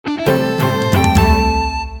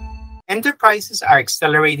Enterprises are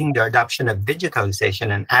accelerating the adoption of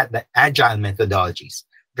digitalization and agile methodologies,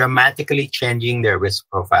 dramatically changing their risk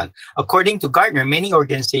profile. According to Gartner, many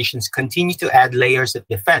organizations continue to add layers of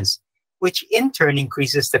defense, which in turn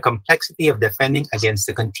increases the complexity of defending against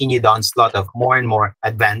the continued onslaught of more and more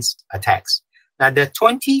advanced attacks. Now, the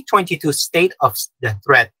 2022 State of the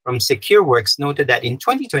Threat from SecureWorks noted that in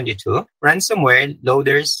 2022, ransomware,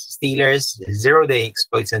 loaders, stealers, zero-day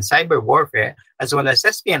exploits, and cyber warfare, as well as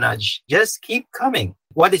espionage, just keep coming.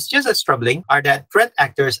 What is just as troubling are that threat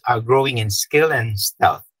actors are growing in skill and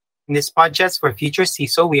stealth. In this podcast for Future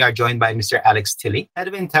CISO, we are joined by Mr. Alex Tilley, Head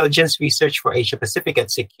of Intelligence Research for Asia Pacific at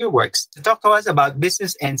SecureWorks, to talk to us about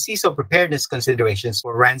business and CISO preparedness considerations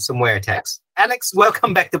for ransomware attacks. Alex,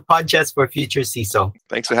 welcome back to Podcast for Future CISO.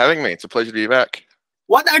 Thanks for having me. It's a pleasure to be back.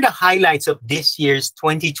 What are the highlights of this year's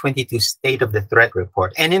 2022 State of the Threat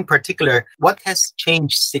Report? And in particular, what has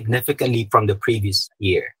changed significantly from the previous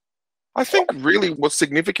year? I think really what's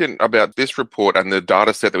significant about this report and the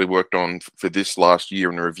data set that we worked on for this last year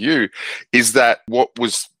in the review is that what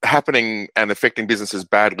was happening and affecting businesses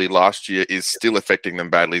badly last year is still affecting them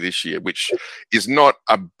badly this year, which is not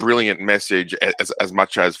a brilliant message as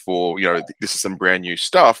much as for, this is some brand new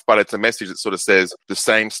stuff, but it's a message that sort of says the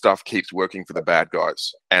same stuff keeps working for the bad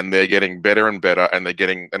guys and they're getting better and better and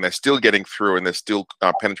they're still getting through and they're still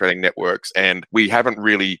penetrating networks. And we haven't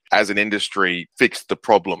really, as an industry, fixed the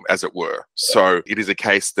problem, as it were. So it is a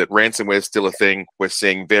case that ransomware is still a thing. We're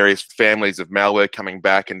seeing various families of malware coming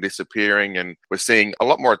back and disappearing, and we're seeing a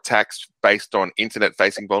lot more attacks based on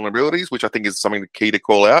internet-facing vulnerabilities, which I think is something key to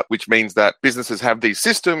call out, which means that businesses have these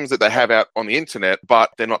systems that they have out on the internet,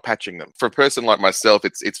 but they're not patching them. For a person like myself,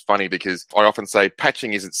 it's funny because I often say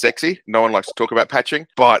patching isn't sexy. No one likes to talk about patching,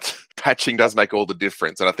 but patching does make all the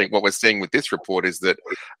difference. And I think what we're seeing with this report is that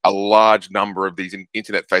a large number of these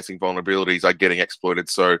internet-facing vulnerabilities are getting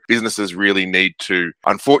exploited. So businesses really need to,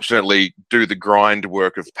 unfortunately, do the grind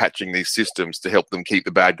work of patching these systems to help them keep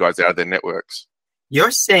the bad guys out of their networks.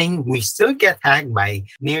 You're saying we still get hacked by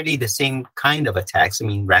nearly the same kind of attacks. I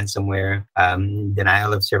mean, ransomware,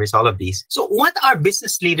 denial of service, all of these. So what are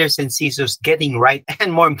business leaders and CISOs getting right?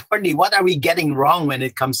 And more importantly, what are we getting wrong when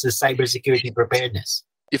it comes to cybersecurity preparedness?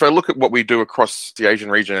 If I look at what we do across the Asian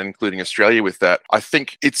region, including Australia with that, I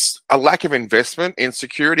think it's a lack of investment in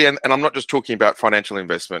security. And I'm not just talking about financial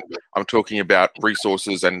investment. I'm talking about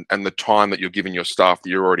resources and the time that you're giving your staff that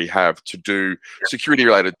you already have to do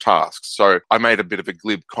security-related tasks. So I made a bit of a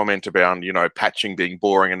glib comment about, patching being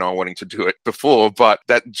boring and not wanting to do it before. But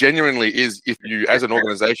that genuinely is, if you as an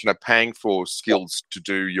organization are paying for skills to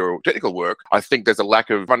do your technical work, I think there's a lack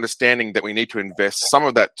of understanding that we need to invest some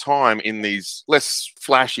of that time in these less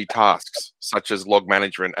flashy tasks such as log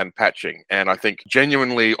management and patching. And I think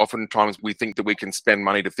genuinely, oftentimes we think that we can spend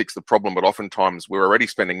money to fix the problem, but oftentimes we're already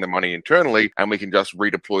spending the money internally and we can just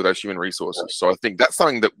redeploy those human resources. So I think that's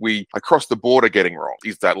something that we across the board are getting wrong,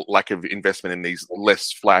 is that lack of investment in these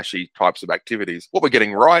less flashy types of activities. What we're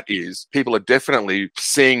getting right is people are definitely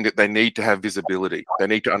seeing that they need to have visibility. They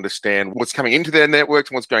need to understand what's coming into their networks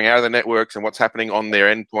and what's going out of their networks and what's happening on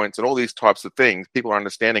their endpoints and all these types of things. People are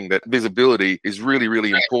understanding that visibility is really,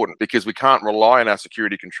 really important because we can't rely on our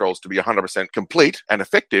security controls to be 100% complete and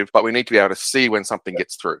effective, but we need to be able to see when something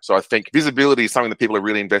gets through. So I think visibility is something that people are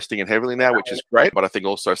really investing in heavily now, which is great. But I think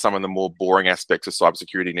also some of the more boring aspects of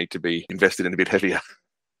cybersecurity need to be invested in a bit heavier.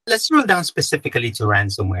 Let's drill down specifically to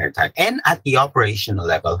ransomware attack. And at the operational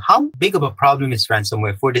level, how big of a problem is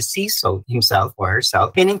ransomware for the CISO himself or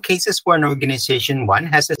herself? And in cases where an organization, one,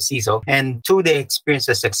 has a CISO, and two, they experience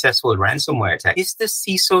a successful ransomware attack, is the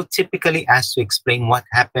CISO typically asked to explain what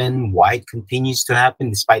happened, why it continues to happen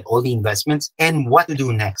despite all the investments, and what to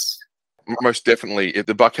do next? Most definitely, if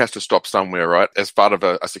the buck has to stop somewhere, right? As part of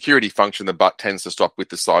a security function, the buck tends to stop with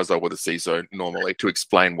the CISO or the CISO normally to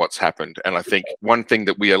explain what's happened. And I think one thing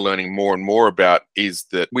that we are learning more and more about is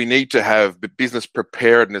that we need to have business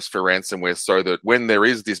preparedness for ransomware so that when there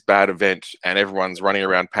is this bad event and everyone's running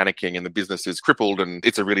around panicking and the business is crippled and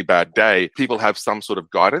it's a really bad day, people have some sort of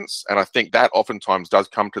guidance. And I think that oftentimes does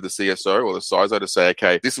come to the CSO or the CISO to say,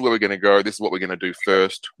 okay, this is where we're going to go. This is what we're going to do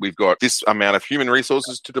first. We've got this amount of human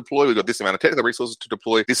resources to deploy. We've got this amount of technical resources to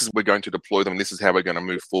deploy. This is we're going to deploy them. This is how we're going to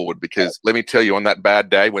move forward. Because let me tell you, on that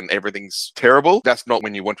bad day when everything's terrible, that's not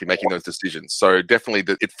when you want to be making those decisions. So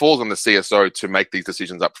definitely it falls on the CSO to make these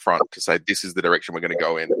decisions up front to say this is the direction we're going to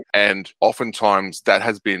go in. And oftentimes that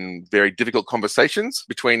has been very difficult conversations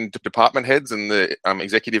between department heads and the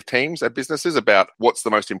executive teams at businesses about what's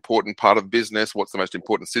the most important part of the business, what's the most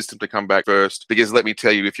important system to come back first. Because let me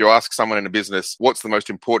tell you, if you ask someone in a business, what's the most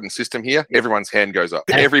important system here, everyone's hand goes up.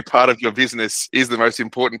 Every part of of your business is the most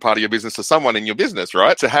important part of your business to someone in your business,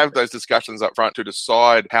 right? To have those discussions up front to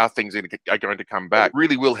decide how things are going to come back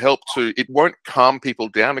really will help it won't calm people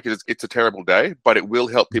down because it's a terrible day, but it will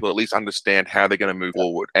help people at least understand how they're going to move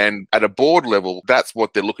forward. And at a board level, that's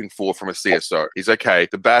what they're looking for from a CSO is, okay,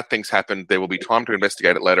 the bad things happened. There will be time to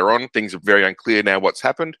investigate it later on. Things are very unclear now what's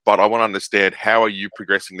happened, but I want to understand how are you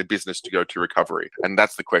progressing the business to go to recovery? And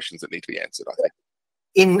that's the questions that need to be answered, I think.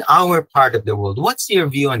 In our part of the world, what's your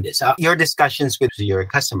view on this? Your discussions with your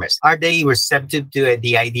customers, are they receptive to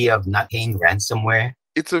the idea of not paying ransomware?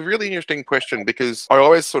 It's a really interesting question because I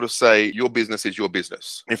always sort of say your business is your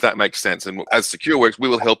business, if that makes sense. And as SecureWorks, we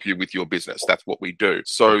will help you with your business. That's what we do.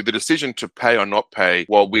 So the decision to pay or not pay,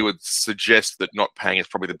 while we would suggest that not paying is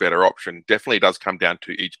probably the better option, definitely does come down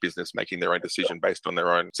to each business making their own decision based on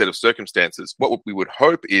their own set of circumstances. What we would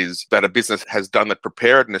hope is that a business has done the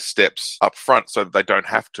preparedness steps up front so that they don't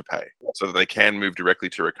have to pay, so that they can move directly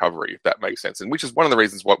to recovery, if that makes sense. And which is one of the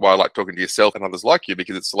reasons why I like talking to yourself and others like you,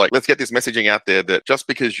 because it's like, let's get this messaging out there that just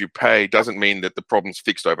because you pay doesn't mean that the problem's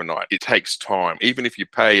fixed overnight. It takes time. Even if you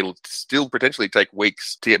pay, it'll still potentially take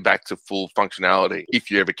weeks to get back to full functionality if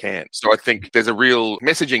you ever can. So I think there's a real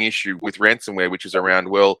messaging issue with ransomware, which is around,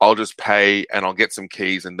 well, I'll just pay and I'll get some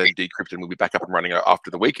keys and then decrypt and we'll be back up and running after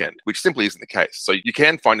the weekend, which simply isn't the case. So you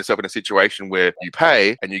can find yourself in a situation where you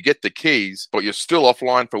pay and you get the keys, but you're still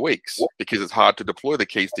offline for weeks because it's hard to deploy the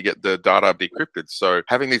keys to get the data decrypted. So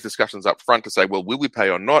having these discussions up front to say, well, will we pay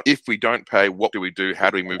or not? If we don't pay, what do we do? How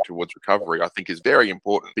do we move towards recovery? I think is very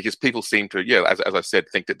important because people seem to, as I said,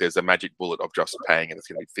 think that there's a magic bullet of just paying and it's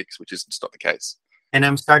going to be fixed, which is just not the case. And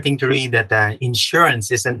I'm starting to read that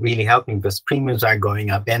insurance isn't really helping because premiums are going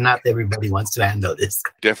up and not everybody wants to handle this.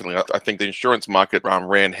 Definitely. I think the insurance market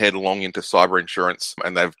ran headlong into cyber insurance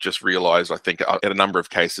and they've just realized, I think, in a number of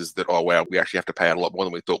cases that, oh, wow, we actually have to pay out a lot more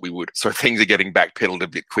than we thought we would. So things are getting backpedaled a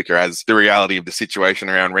bit quicker as the reality of the situation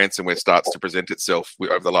around ransomware starts to present itself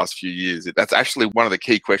over the last few years. That's actually one of the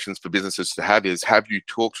key questions for businesses to have is, have you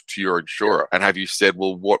talked to your insurer and have you said,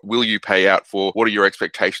 well, what will you pay out for? What are your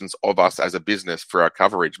expectations of us as a business for our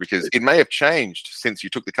coverage? Because it may have changed since you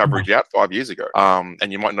took the coverage out 5 years ago.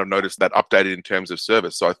 And you might not have noticed that updated in terms of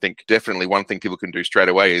service. So I think definitely one thing people can do straight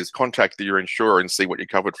away is contact your insurer and see what you're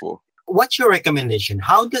covered for. What's your recommendation?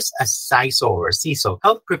 How does a CISO or CISO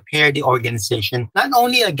help prepare the organization not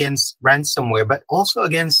only against ransomware, but also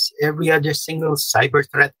against every other single cyber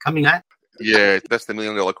threat coming at? Yeah, that's the $1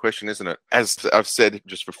 million question, isn't it? As I've said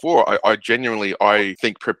just before, I genuinely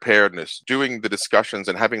think preparedness, doing the discussions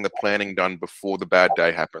and having the planning done before the bad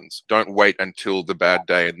day happens. Don't wait until the bad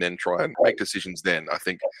day and then try and make decisions then. I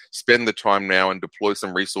think spend the time now and deploy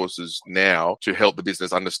some resources now to help the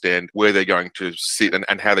business understand where they're going to sit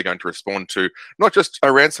and how they're going to respond to not just a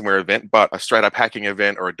ransomware event, but a straight up hacking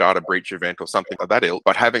event or a data breach event or something like that ilk.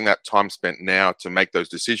 But having that time spent now to make those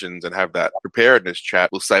decisions and have that preparedness chat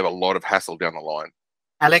will save a lot of hassle down the line.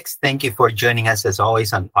 Alex, thank you for joining us as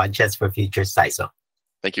always on Podchats for Future CISO.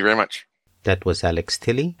 Thank you very much. That was Alex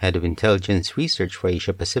Tilley, Head of Intelligence Research for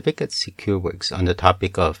Asia Pacific at SecureWorks on the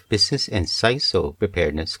topic of business and CISO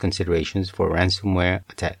preparedness considerations for ransomware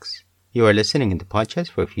attacks. You are listening to Podchats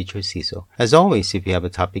for Future CISO. As always, if you have a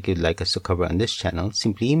topic you'd like us to cover on this channel,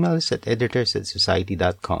 simply email us at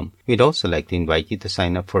editors@society.com. We'd also like to invite you to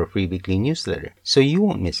sign up for a free weekly newsletter so you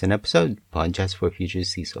won't miss an episode. Podchats for Future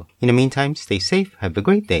CISO. In the meantime, stay safe, have a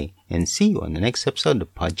great day, and see you on the next episode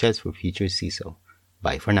of Podchats for Future CISO.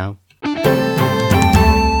 Bye for now.